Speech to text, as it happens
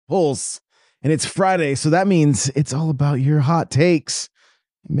Pulse. And it's Friday, so that means it's all about your hot takes.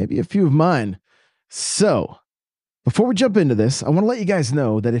 Maybe a few of mine. So, before we jump into this, I want to let you guys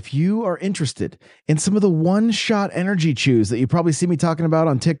know that if you are interested in some of the one-shot energy chews that you probably see me talking about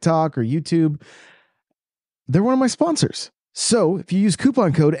on TikTok or YouTube, they're one of my sponsors. So if you use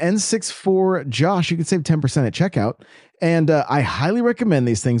coupon code N64Josh, you can save 10% at checkout. And I highly recommend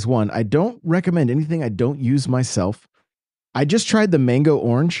these things. One, I don't recommend anything I don't use myself. I just tried the mango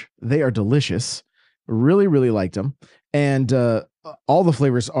orange. They are delicious. Really, really liked them. And all the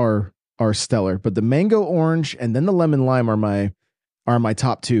flavors are stellar. But the mango orange and then the lemon lime are my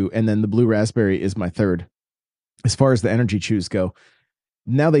top two. And then the blue raspberry is my third as far as the energy chews go.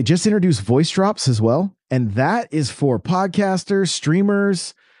 Now they just introduced voice drops as well. And that is for podcasters,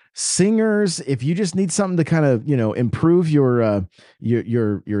 streamers, singers. If you just need something to kind of, improve your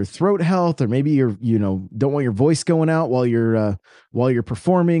throat health, or maybe don't want your voice going out while you're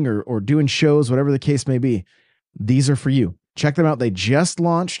performing or doing shows, whatever the case may be, these are for you. Check them out. They just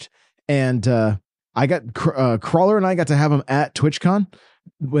launched, and I got Crawler and I got to have them at TwitchCon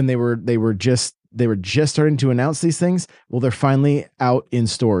when they were just starting to announce these things. Well, they're finally out in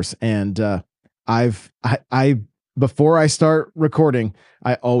stores, and before I start recording,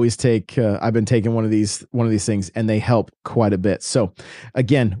 I always I've been taking one of these things, and they help quite a bit. So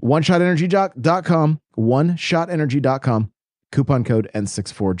again, oneshotenergy.com, oneshotenergy.com, coupon code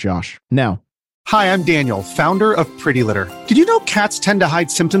N64Josh. Now, Hi, I'm Daniel, founder of Pretty Litter. Did you know cats tend to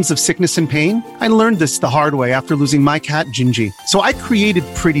hide symptoms of sickness and pain? I learned this the hard way after losing my cat, Gingy. So I created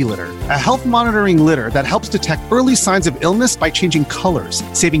Pretty Litter, a health monitoring litter that helps detect early signs of illness by changing colors,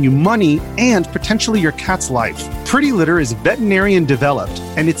 saving you money and potentially your cat's life. Pretty Litter is veterinarian developed,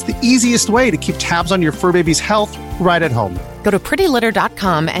 and it's the easiest way to keep tabs on your fur baby's health right at home. Go to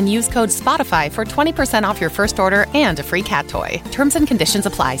prettylitter.com and use code SPOTIFY for 20% off your first order and a free cat toy. Terms and conditions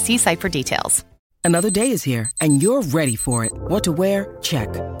apply. See site for details. Another day is here, and you're ready for it. What to wear? Check.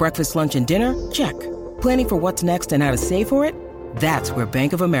 Breakfast, lunch, and dinner? Check. Planning for what's next and how to save for it? That's where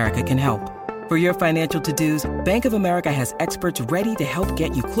Bank of America can help. For your financial to-dos, Bank of America has experts ready to help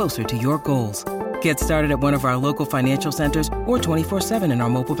get you closer to your goals. Get started at one of our local financial centers or 24/7 in our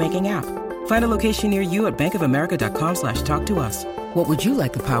mobile banking app. Find a location near you at bankofamerica.com/talktous. What would you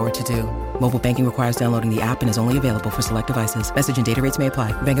like the power to do? Mobile banking requires downloading the app and is only available for select devices. Message and data rates may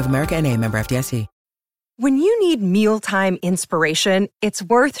apply. Bank of America NA, member FDIC. When you need mealtime inspiration, it's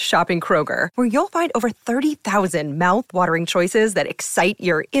worth shopping Kroger, where you'll find over 30,000 mouth-watering choices that excite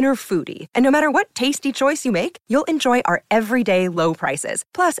your inner foodie. And no matter what tasty choice you make, you'll enjoy our everyday low prices,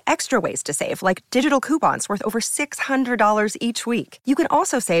 plus extra ways to save, like digital coupons worth over $600 each week. You can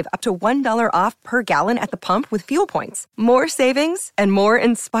also save up to $1 off per gallon at the pump with fuel points. More savings and more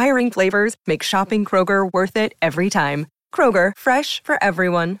inspiring flavors make shopping Kroger worth it every time. Kroger, fresh for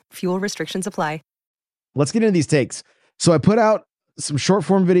everyone. Fuel restrictions apply. let's get into these takes. So I put out some short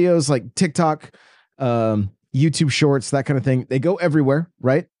form videos like TikTok, YouTube shorts, that kind of thing. They go everywhere,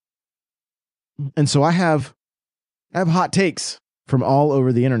 right? And so I have hot takes from all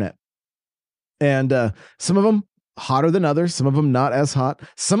over the internet. And some of them hotter than others, some of them not as hot.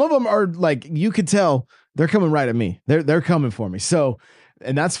 Some of them are like, you could tell they're coming right at me. They're coming for me. So,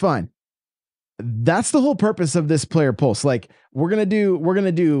 and that's fine. That's the whole purpose of this player pulse. Like we're going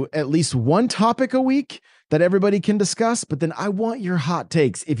to do at least one topic a week that everybody can discuss, but then I want your hot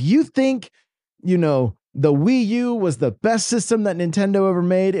takes. If you think, the Wii U was the best system that Nintendo ever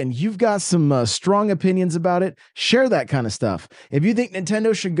made, and you've got some strong opinions about it, share that kind of stuff. If you think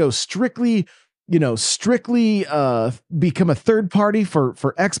Nintendo should go strictly become a third party for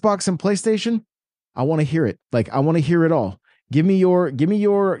Xbox and PlayStation, I want to hear it. Like, I want to hear it all. Give me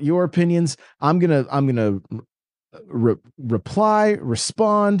your opinions. I'm gonna reply,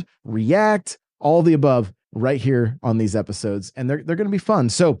 respond, react, all the above right here on these episodes, and they're gonna be fun.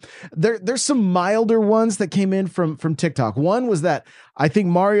 So there's some milder ones that came in from TikTok. One was that I think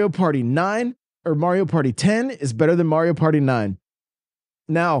Mario Party 9 or Mario Party 10 is better than Mario Party 9.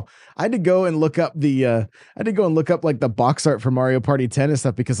 Now, I had to go and look up like the box art for Mario Party 10 and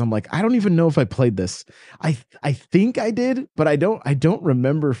stuff, because I'm like, I don't even know if I played this. I think I did, but I don't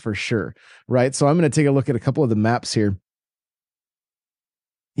remember for sure. Right. So I'm going to take a look at a couple of the maps here.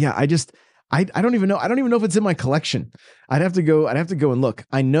 Yeah. I don't even know. I don't even know if it's in my collection. I'd have to go and look.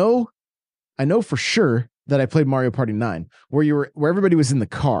 I know for sure that I played Mario Party 9 where everybody was in the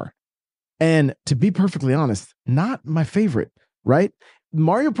car. And to be perfectly honest, not my favorite, right?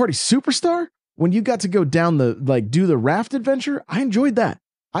 Mario Party Superstar, when you got to go down do the raft adventure, I enjoyed that.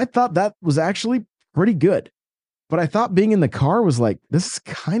 I thought that was actually pretty good. But I thought being in the car was like, this is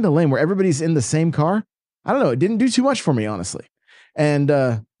kind of lame, where everybody's in the same car. I don't know. It didn't do too much for me, honestly. And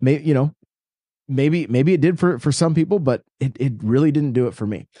maybe it did for some people, but it really didn't do it for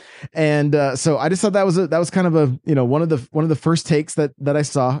me. And so I just thought that was kind of a, one of the first takes that I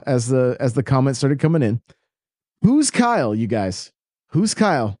saw as the comments started coming in. Who's Kyle, you guys? Who's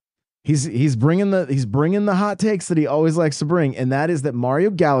Kyle? He's bringing the hot takes that he always likes to bring, and that is that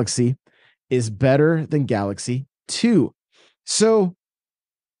Mario Galaxy is better than Galaxy 2. So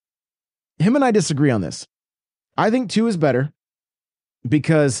him and I disagree on this. I think 2 is better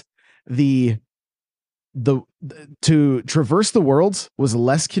because to traverse the worlds was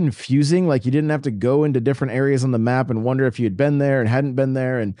less confusing. Like, you didn't have to go into different areas on the map and wonder if you had been there and hadn't been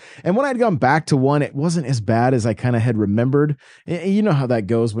there. And when I'd gone back to 1, it wasn't as bad as I kind of had remembered. You know how that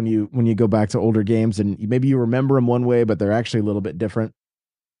goes when you go back to older games, and maybe you remember them one way, but they're actually a little bit different.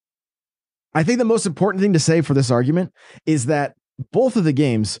 I think the most important thing to say for this argument is that both of the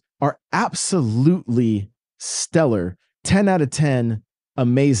games are absolutely stellar, 10 out of 10,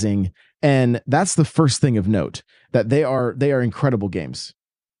 amazing. And that's the first thing of note, that they are incredible games.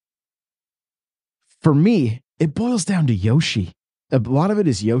 For me, it boils down to Yoshi. A lot of it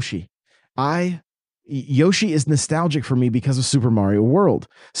is Yoshi. Yoshi is nostalgic for me because of Super Mario World.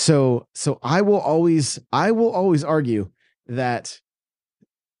 So I will always argue that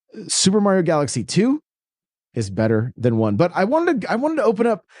Super Mario Galaxy 2 is better than 1. But I wanted to open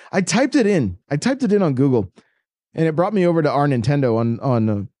up. I typed it in on Google, and it brought me over to our Nintendo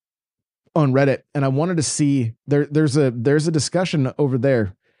on Reddit, and I wanted to see there's a discussion over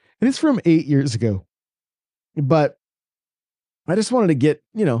there, and it's from 8 years ago. But I just wanted to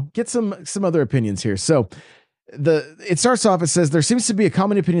get some other opinions here. So it starts off, it says, there seems to be a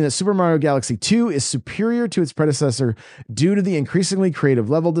common opinion that Super Mario Galaxy 2 is superior to its predecessor due to the increasingly creative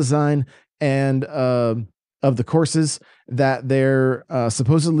level design and of the courses, that they're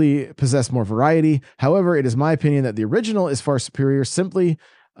supposedly possess more variety. However, it is my opinion that the original is far superior simply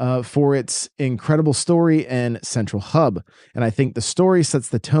for its incredible story and central hub. And I think the story sets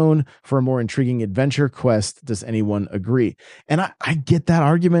the tone for a more intriguing adventure quest. Does anyone agree? And I get that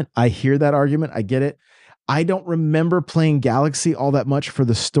argument. I hear that argument. I get it. I don't remember playing Galaxy all that much for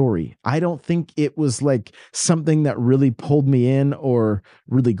the story. I don't think it was like something that really pulled me in or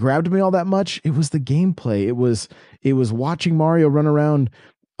really grabbed me all that much. It was the gameplay. It was watching Mario run around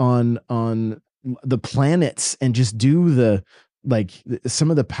on the planets and just do some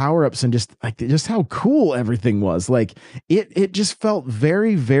of the power-ups, and just how cool everything was. Like, it just felt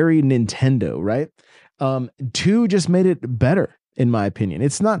very, very Nintendo, right? 2 just made it better, in my opinion.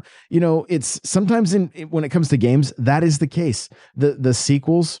 It's not, it's sometimes when it comes to games, that is the case. The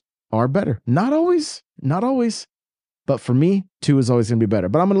sequels are better. Not always, but for me, 2 is always going to be better.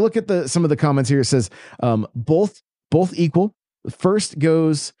 But I'm going to look at some of the comments here. It says, both equal. The first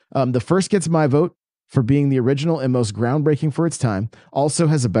gets my vote for being the original and most groundbreaking for its time. Also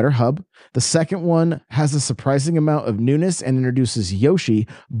has a better hub. The second one has a surprising amount of newness and introduces Yoshi.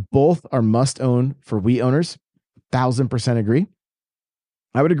 Both are must own for Wii owners. 1000% agree.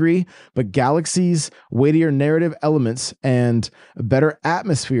 I would agree, but Galaxy's weightier narrative elements and a better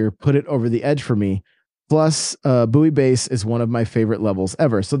atmosphere put it over the edge for me. Plus, Buoy Base is one of my favorite levels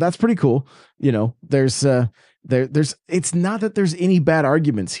ever. So that's pretty cool. There's it's not that there's any bad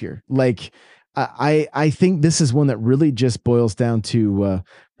arguments here. Like, I think this is one that really just boils down to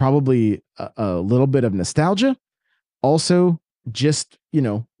probably a little bit of nostalgia. Also, just,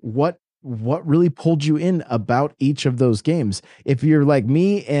 what really pulled you in about each of those games. If you're like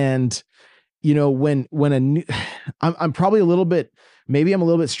me and, when a new, I'm probably a little bit, maybe I'm a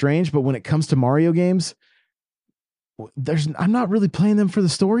little bit strange, but when it comes to Mario games, I'm not really playing them for the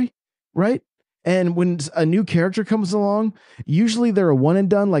story, right? And when a new character comes along, usually they're a one and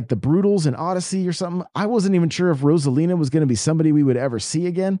done, like the Brutals in Odyssey or something. I wasn't even sure if Rosalina was going to be somebody we would ever see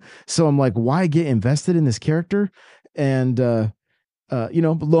again. So I'm like, why get invested in this character? And, lo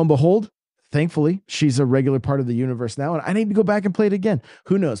and behold, thankfully, she's a regular part of the universe now, and I need to go back and play it again.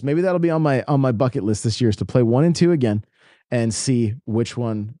 Who knows? Maybe that'll be on my bucket list this year, is to play 1 and 2 again and see which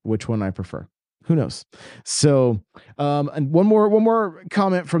one I prefer. Who knows? So, and one more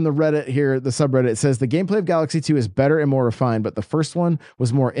comment from the Reddit here, the subreddit. It says the gameplay of Galaxy 2 is better and more refined, but the first one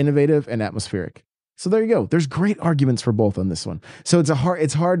was more innovative and atmospheric. So there you go. There's great arguments for both on this one. So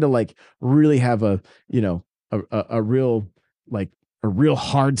it's hard to like really have a real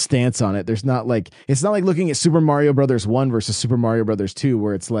hard stance on it. It's not like looking at Super Mario Brothers 1 versus Super Mario Brothers 2,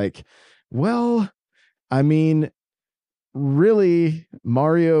 where it's like, well, I mean, really,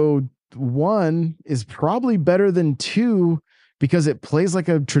 Mario 1 is probably better than 2 because it plays like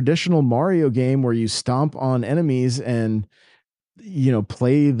a traditional Mario game where you stomp on enemies and,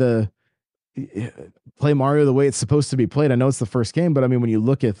 play the play Mario the way it's supposed to be played. I know it's the first game, but I mean, when you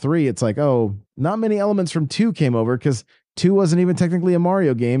look at 3, it's like, oh, not many elements from 2 came over because 2 wasn't even technically a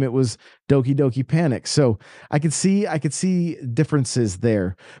Mario game. It was Doki Doki Panic. So I could see differences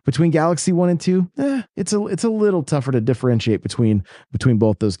there between Galaxy 1 and 2. It's a little tougher to differentiate between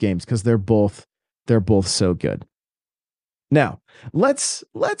both those games because they're both so good. Now let's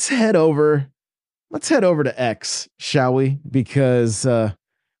head over to X, shall we? Because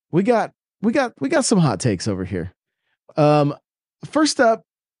we got some hot takes over here. First up,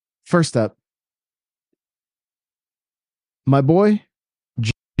 my boy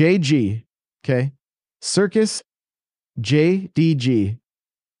JG, okay, Circus JDG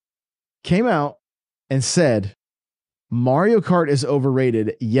came out and said Mario Kart is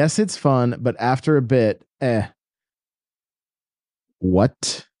overrated. Yes, it's fun, but after a bit,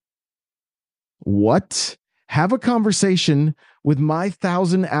 What? Have a conversation with my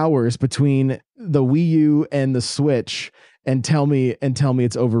 1,000 hours between the Wii U and the Switch and tell me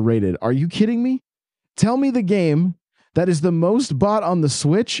it's overrated. Are you kidding me? Tell me the game that is the most bought on the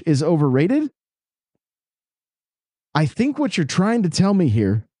Switch is overrated? I think what you're trying to tell me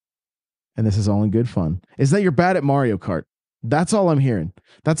here, and this is all in good fun, is that you're bad at Mario Kart. That's all I'm hearing.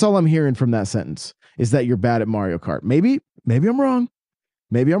 That's all I'm hearing from that sentence, is that you're bad at Mario Kart. Maybe I'm wrong.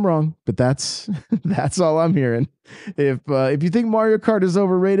 But that's all I'm hearing. If you think Mario Kart is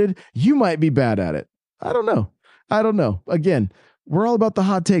overrated, you might be bad at it. I don't know. Again, we're all about the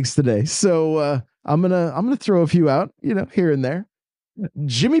hot takes today, so I'm gonna throw a few out, here and there.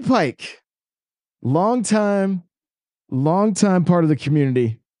 Jimmy Pike, long time part of the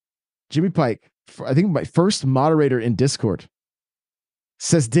community. Jimmy Pike, I think my first moderator in Discord,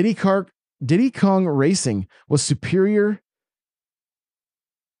 says Diddy Kong Racing was superior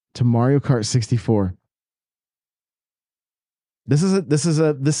to Mario Kart 64. This is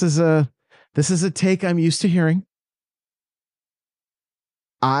a take I'm used to hearing.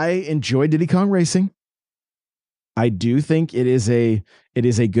 I enjoy Diddy Kong Racing. I do think it is a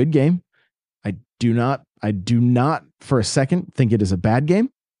good game. I do not for a second think it is a bad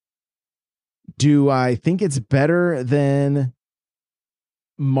game. Do I think it's better than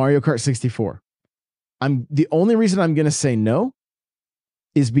Mario Kart 64? The only reason I'm going to say no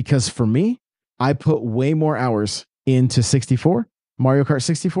is because for me, I put way more hours into Mario Kart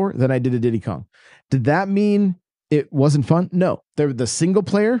 64 than I did at Diddy Kong. Did that mean it wasn't fun? No. The single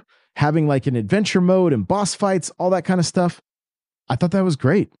player, having like an adventure mode and boss fights, all that kind of stuff, I thought that was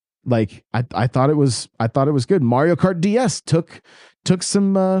great. Like I thought it was good. Mario Kart DS took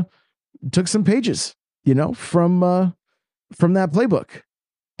some pages, from that playbook,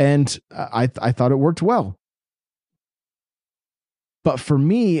 and I thought it worked well. But for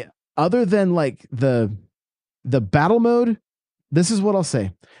me, other than like the battle mode, this is what I'll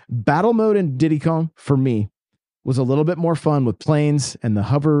say. Battle mode in Diddy Kong for me was a little bit more fun with planes and the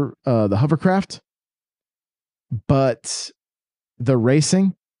hovercraft. But the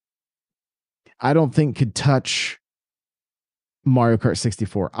racing, I don't think could touch Mario Kart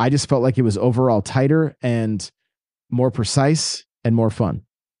 64. I just felt like it was overall tighter and more precise and more fun.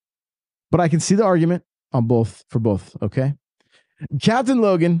 But I can see the argument for both. Okay. Captain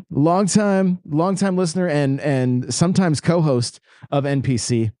Logan, longtime listener and sometimes co-host of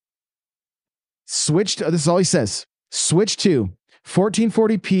NPC, switched. This is all he says. Switch to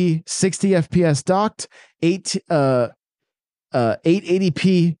 1440p, 60 FPS docked,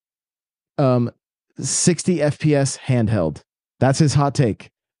 880p, 60 FPS handheld. That's his hot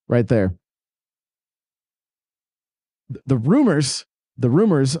take right there. The rumors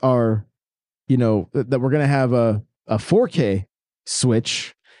are, that we're going to have a 4K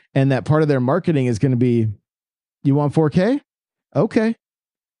Switch, and that part of their marketing is going to be, you want 4K? Okay.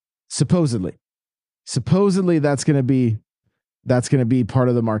 Supposedly that's going to be part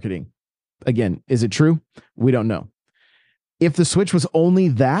of the marketing. Again, is it true? We don't know. If the Switch was only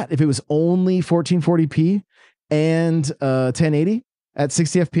that, if it was only 1440p and 1080 at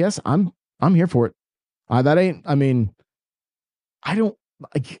 60 FPS, I'm here for it.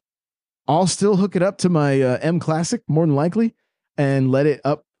 I'll still hook it up to my M Classic more than likely and let it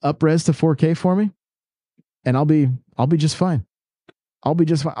up res to 4K for me, and I'll be just fine.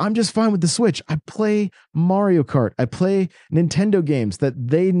 I'm just fine with the Switch. I play Mario Kart. I play Nintendo games that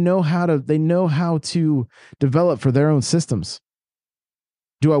they know how to develop for their own systems.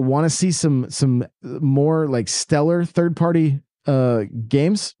 Do I want to see some more like stellar third-party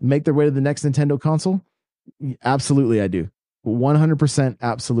games make their way to the next Nintendo console? Absolutely I do. 100%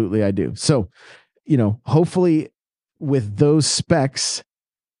 absolutely I do. So, hopefully with those specs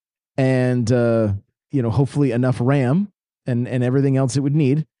and hopefully enough RAM and everything else it would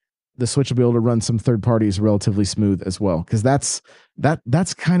need, the Switch will be able to run some third parties relatively smooth as well. Cause that's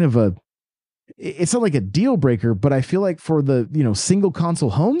kind of it's not like a deal breaker, but I feel like for the, single console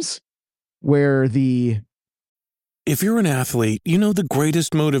homes where if you're an athlete, the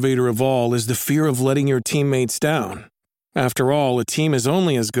greatest motivator of all is the fear of letting your teammates down. After all, a team is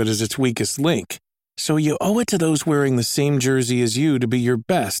only as good as its weakest link. So you owe it to those wearing the same jersey as you to be your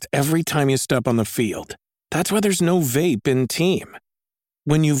best every time you step on the field. That's why there's no vape in team.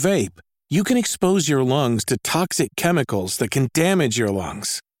 When you vape, you can expose your lungs to toxic chemicals that can damage your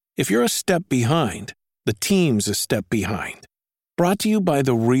lungs. If you're a step behind, the team's a step behind. Brought to you by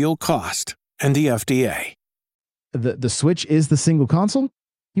The Real Cost and the FDA. The Switch is the single console.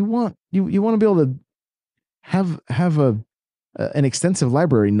 You want to be able to have an extensive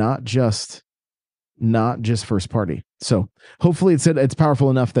library, not just first party. So hopefully it's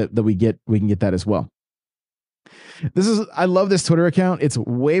powerful enough that we can get that as well. I love this Twitter account. It's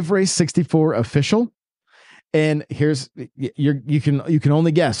Wave Race 64 official. And here's you can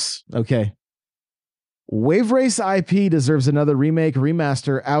only guess. Okay. Wave Race IP deserves another remake,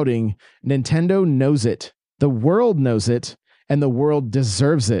 remaster, outing. Nintendo knows it. The world knows it, and the world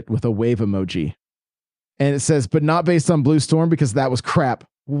deserves it, with a wave emoji. And it says, but not based on Blue Storm, because that was crap.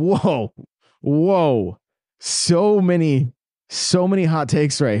 Whoa. So many hot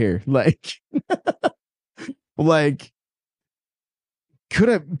takes right here. Like, could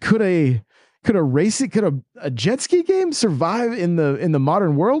a jet ski game survive in the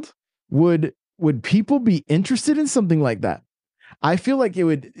modern world? Would people be interested in something like that? I feel like it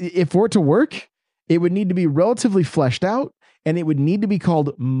would, if for it to work, it would need to be relatively fleshed out, and it would need to be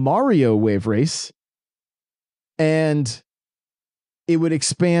called Mario Wave Race. And it would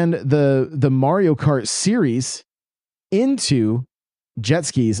expand the Mario Kart series into jet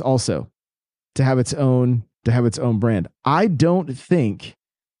skis also, to have its own brand. I don't think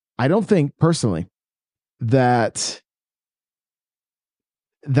personally that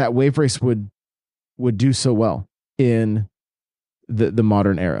Wave Race would do so well in the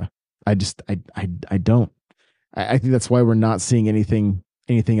modern era. I don't. I think that's why we're not seeing anything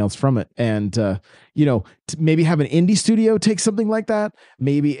else from it. And maybe have an indie studio take something like that.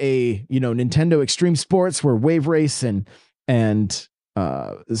 Maybe a Nintendo Extreme Sports, where Wave Race and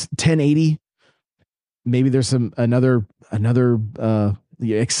 1080. Maybe there's another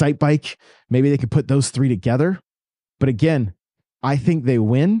Excite Bike. Maybe they could put those three together. But again, I think they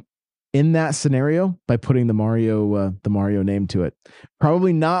win in that scenario by putting the Mario name to it.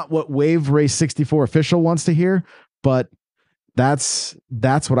 Probably not what Wave Race 64 official wants to hear, but that's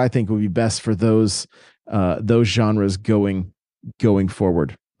what I think would be best for those genres going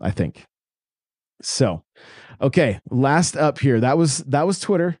forward, I think. So, okay, last up here. That was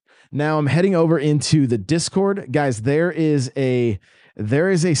Twitter. Now I'm heading over into the Discord. Guys, there is a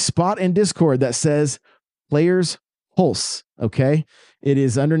spot in Discord that says Players Pulse, okay? It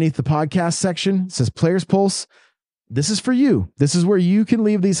is underneath the podcast section. It says Players Pulse. This is for you. This is where you can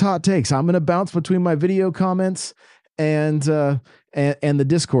leave these hot takes. I'm going to bounce between my video comments and the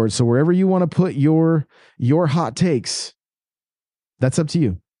Discord. So wherever you want to put your hot takes, that's up to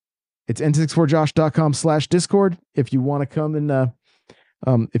you. It's n64josh.com/Discord. If you want to come and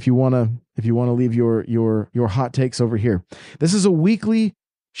if you want to leave your hot takes over here. This is a weekly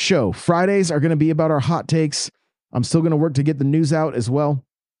show. Fridays are going to be about our hot takes. I'm still going to work to get the news out as well,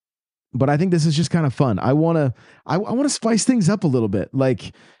 but I think this is just kind of fun. I want to spice things up a little bit,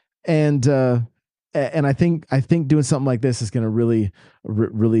 and I think doing something like this is going to really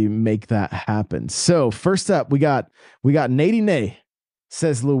make that happen. So first up, we got Nady Nay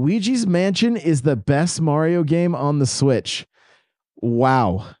says Luigi's Mansion is the best Mario game on the Switch.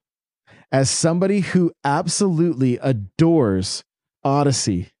 Wow. As somebody who absolutely adores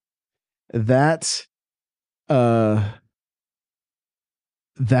Odyssey, that's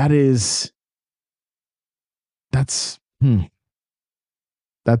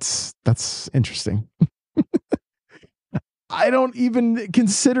interesting. I don't even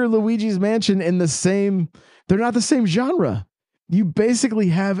consider Luigi's Mansion in the same, they're not the same genre. You basically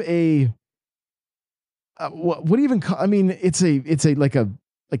have a what do you even call, I mean, it's a like a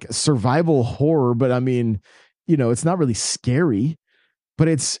survival horror, but I mean, it's not really scary, but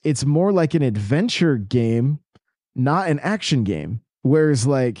it's more like an adventure game, not an action game. Whereas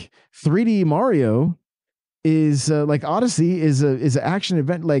like 3D Mario is like Odyssey is an action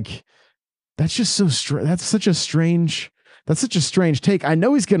event. Like that's just so that's such a strange take. I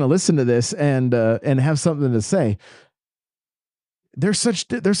know he's going to listen to this and have something to say. They're such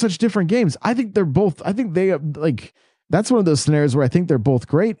different games. I think they like, that's one of those scenarios where I think they're both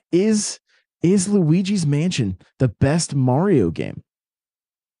great. Is Luigi's Mansion the best Mario game?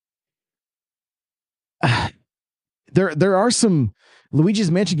 there are some.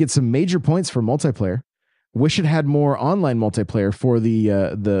 Luigi's Mansion gets some major points for multiplayer. Wish it had more online multiplayer for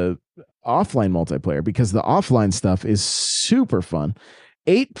the offline multiplayer, because the offline stuff is super fun.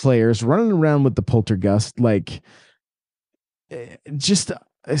 8 players running around with the poltergust, like, just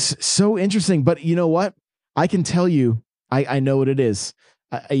so interesting. But you know what? I can tell you, I know what it is.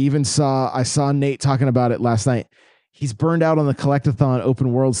 I saw Nate talking about it last night. He's burned out on the collectathon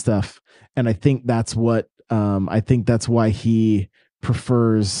open world stuff, and I think that's what I think that's why he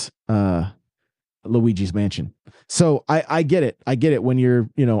prefers Luigi's Mansion. So I get it. I get it when you're,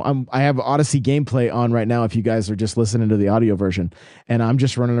 I have Odyssey gameplay on right now if you guys are just listening to the audio version, and I'm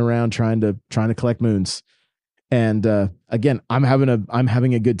just running around trying to collect moons. And again, I'm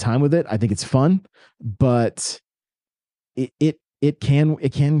having a good time with it. I think it's fun, but it can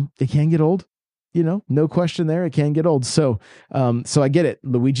get old. No question there. It can get old. So I get it.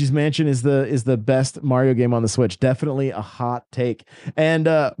 Luigi's Mansion is the best Mario game on the Switch. Definitely a hot take. And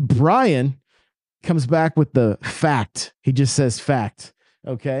Brian comes back with the fact. He just says fact.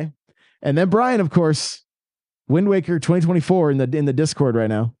 Okay. And then Brian, of course, Wind Waker 2024 in the Discord right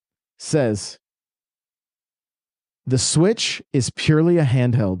now says the Switch is purely a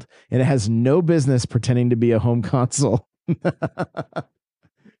handheld and it has no business pretending to be a home console.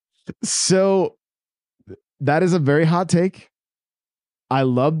 So that is a very hot take. I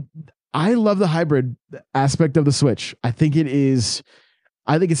love the hybrid aspect of the Switch. I think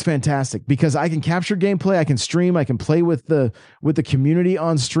it's fantastic because I can capture gameplay, I can stream, I can play with the community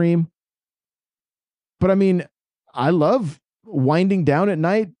on stream. But I mean, I love winding down at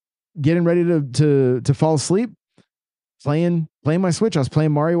night, getting ready to fall asleep, playing my Switch. I was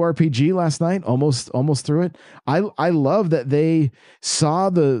playing Mario RPG last night, almost through it. I love that they saw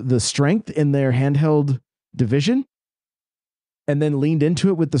the strength in their handheld division and then leaned into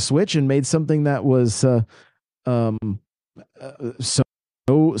it with the Switch and made something that was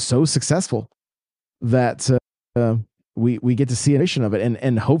so successful that we get to see an iteration of it,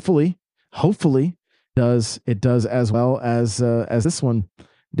 and hopefully does as well as this one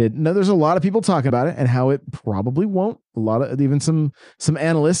did. Now, there's a lot of people talking about it and how it probably won't. A lot of even some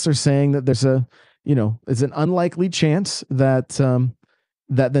analysts are saying that there's it's an unlikely chance that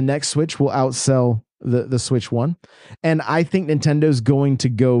the next Switch will outsell the Switch 1. And I think Nintendo's going to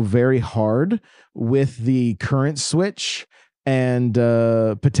go very hard with the current Switch and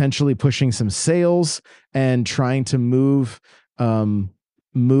potentially pushing some sales and trying to move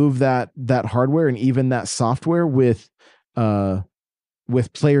that hardware and even that software with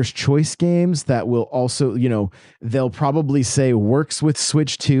players' choice games that will also, they'll probably say works with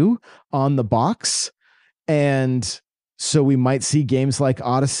Switch 2 on the box. And so we might see games like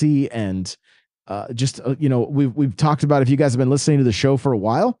Odyssey and we've talked about, if you guys have been listening to the show for a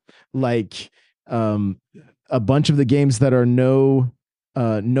while, like a bunch of the games that are no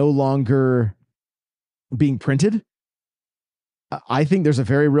longer being printed. I think there's a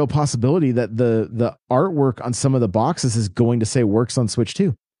very real possibility that the artwork on some of the boxes is going to say works on Switch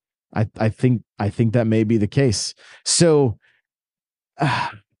 2. I think that may be the case. So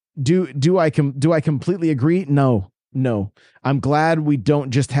do I completely agree? No. I'm glad we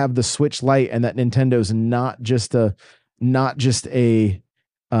don't just have the Switch Lite and that Nintendo's not just a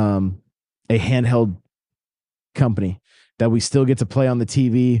handheld company, that we still get to play on the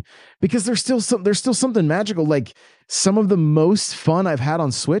TV, because there's still something magical. Like some of the most fun I've had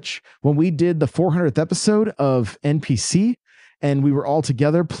on Switch when we did the 400th episode of NPC and we were all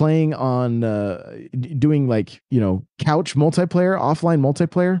together playing on doing couch multiplayer, offline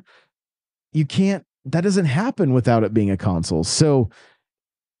multiplayer. That doesn't happen without it being a console. So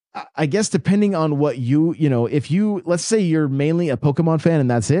I guess depending on what if you, let's say you're mainly a Pokemon fan and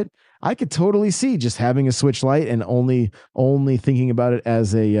that's it, I could totally see just having a Switch Lite and only thinking about it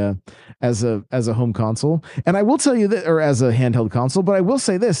as a home console. And I will tell you that, or as a handheld console, but I will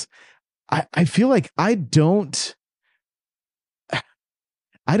say this, I feel like I don't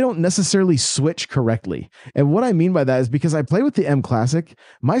necessarily switch correctly. And what I mean by that is because I play with the M Classic,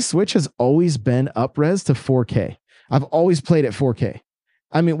 my Switch has always been up-res to 4K. I've always played at 4K.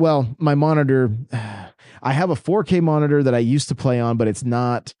 I mean, well, my monitor, I have a 4K monitor that I used to play on, but it's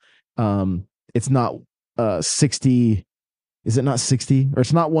not 60. Is it not 60 or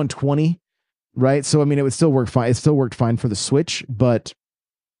it's not 120? Right. So, I mean, it would still work fine. It still worked fine for the Switch, but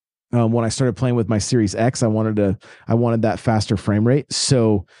when I started playing with my Series X, I wanted that faster frame rate.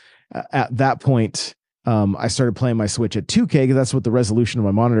 So at that point, I started playing my Switch at 2K because that's what the resolution of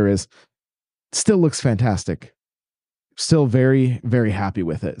my monitor is. Still looks fantastic. Still very, very happy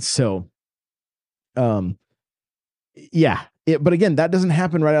with it. So, yeah. But again, that doesn't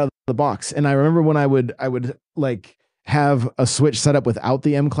happen right out of the box. And I remember when I would like have a Switch set up without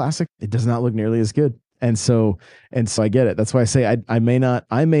the M Classic, it does not look nearly as good. And so I get it. That's why I say I may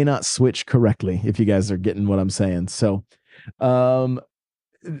not switch correctly, if you guys are getting what I'm saying. So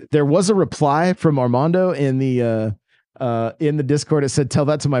there was a reply from Armando in the Discord. It said, "Tell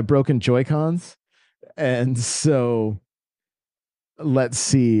that to my broken Joy-Cons." And so let's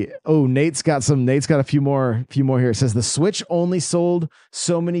see. Oh, Nate's got a few more here. It says the Switch only sold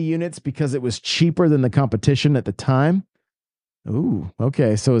so many units because it was cheaper than the competition at the time. Ooh,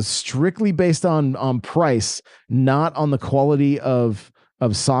 okay. So it's strictly based on price, not on the quality of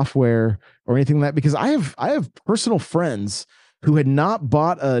software or anything like that. Because I have personal friends who had not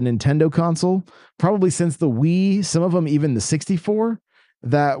bought a Nintendo console probably since the Wii, some of them even the 64,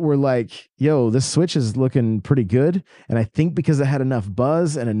 that were like, yo, this Switch is looking pretty good. And I think because it had enough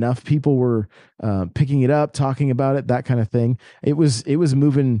buzz and enough people were picking it up, talking about it, that kind of thing. It was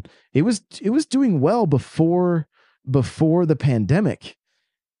moving. It was doing well before the pandemic,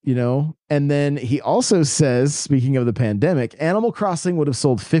 you know? And then he also says, speaking of the pandemic, Animal Crossing would have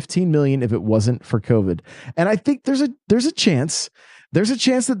sold 15 million if it wasn't for COVID. And I think there's a chance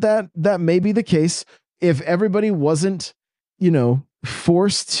that may be the case if everybody wasn't, you know,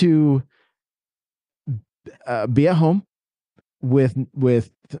 forced to be at home with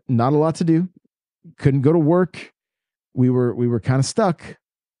not a lot to do, couldn't go to work. We were kind of stuck.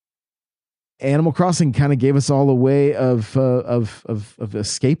 Animal Crossing kind of gave us all a way of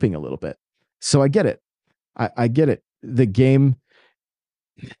escaping a little bit. So I get it. I get it. The game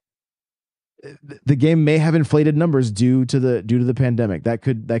may have inflated numbers due to the pandemic. That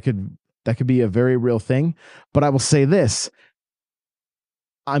could be a very real thing. But I will say this: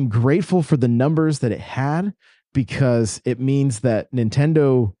 I'm grateful for the numbers that it had, because it means that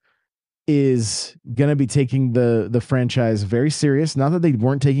Nintendo is going to be taking the franchise very serious. Not that they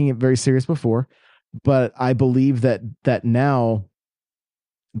weren't taking it very serious before, but I believe that now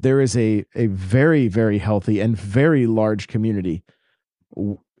there is a very, very healthy and very large community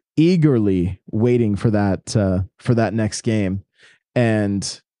eagerly waiting for that next game.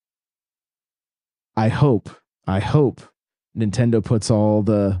 And I hope Nintendo puts all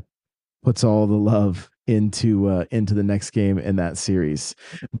the love into the next game in that series.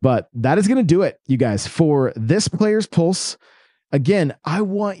 But that is going to do it, you guys, for this Player's Pulse. Again, I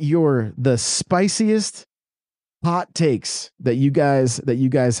want the spiciest hot takes that you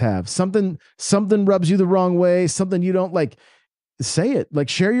guys have. Something rubs you the wrong way, something you don't like, say it. Like,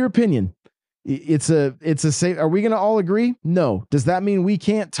 share your opinion. It's a safe. Are we going to all agree? No. Does that mean we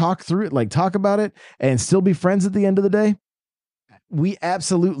can't talk through it, like talk about it and still be friends at the end of the day? We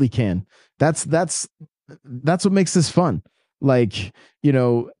absolutely can. That's what makes this fun. Like, you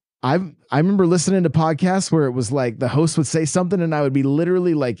know, I remember listening to podcasts where it was like the host would say something and I would be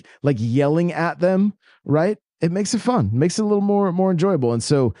literally like yelling at them, right? It makes it fun, makes it a little more enjoyable. And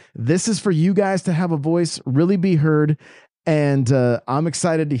so this is for you guys to have a voice, really be heard. And I'm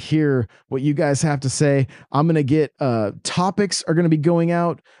excited to hear what you guys have to say. I'm going to get topics are going to be going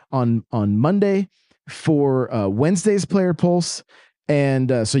out on Monday for Wednesday's Player Pulse.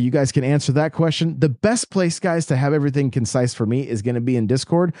 And so you guys can answer that question. The best place, guys, to have everything concise for me is going to be in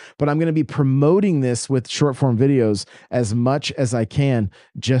Discord, but I'm going to be promoting this with short form videos as much as I can,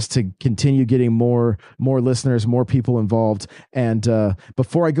 just to continue getting more listeners, more people involved. And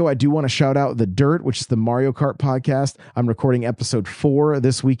before I go, I do want to shout out The Dirt, which is the Mario Kart podcast. I'm recording episode 4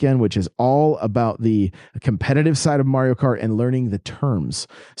 this weekend, which is all about the competitive side of Mario Kart and learning the terms.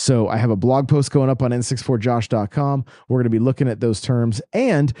 So I have a blog post going up on n64josh.com. We're going to be looking at those terms.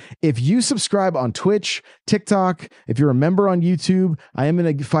 And if you subscribe on Twitch, TikTok, if you're a member on YouTube, I am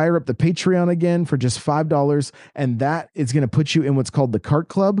going to fire up the Patreon again for just $5. And that is going to put you in what's called the Cart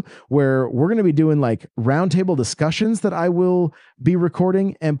Club, where we're going to be doing like roundtable discussions that I will be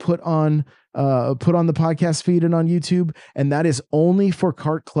recording and put on the podcast feed and on YouTube. And that is only for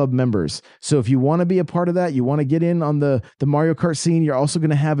Cart Club members. So if you want to be a part of that, you want to get in on the Mario Kart scene, you're also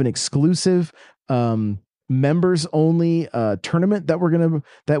going to have an exclusive, members only tournament that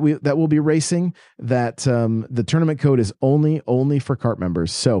we'll be racing, that the tournament code is only for cart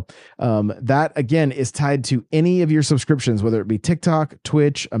members. So that again is tied to any of your subscriptions, whether it be TikTok,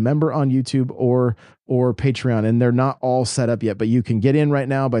 Twitch, a member on YouTube, or Patreon. And they're not all set up yet, but you can get in right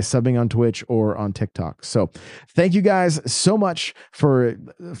now by subbing on Twitch or on TikTok. So thank you guys so much for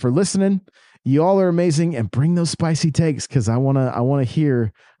listening. You all are amazing, and bring those spicy takes, because I want to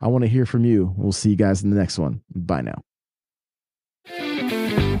hear from you. We'll see you guys in the next one. Bye now.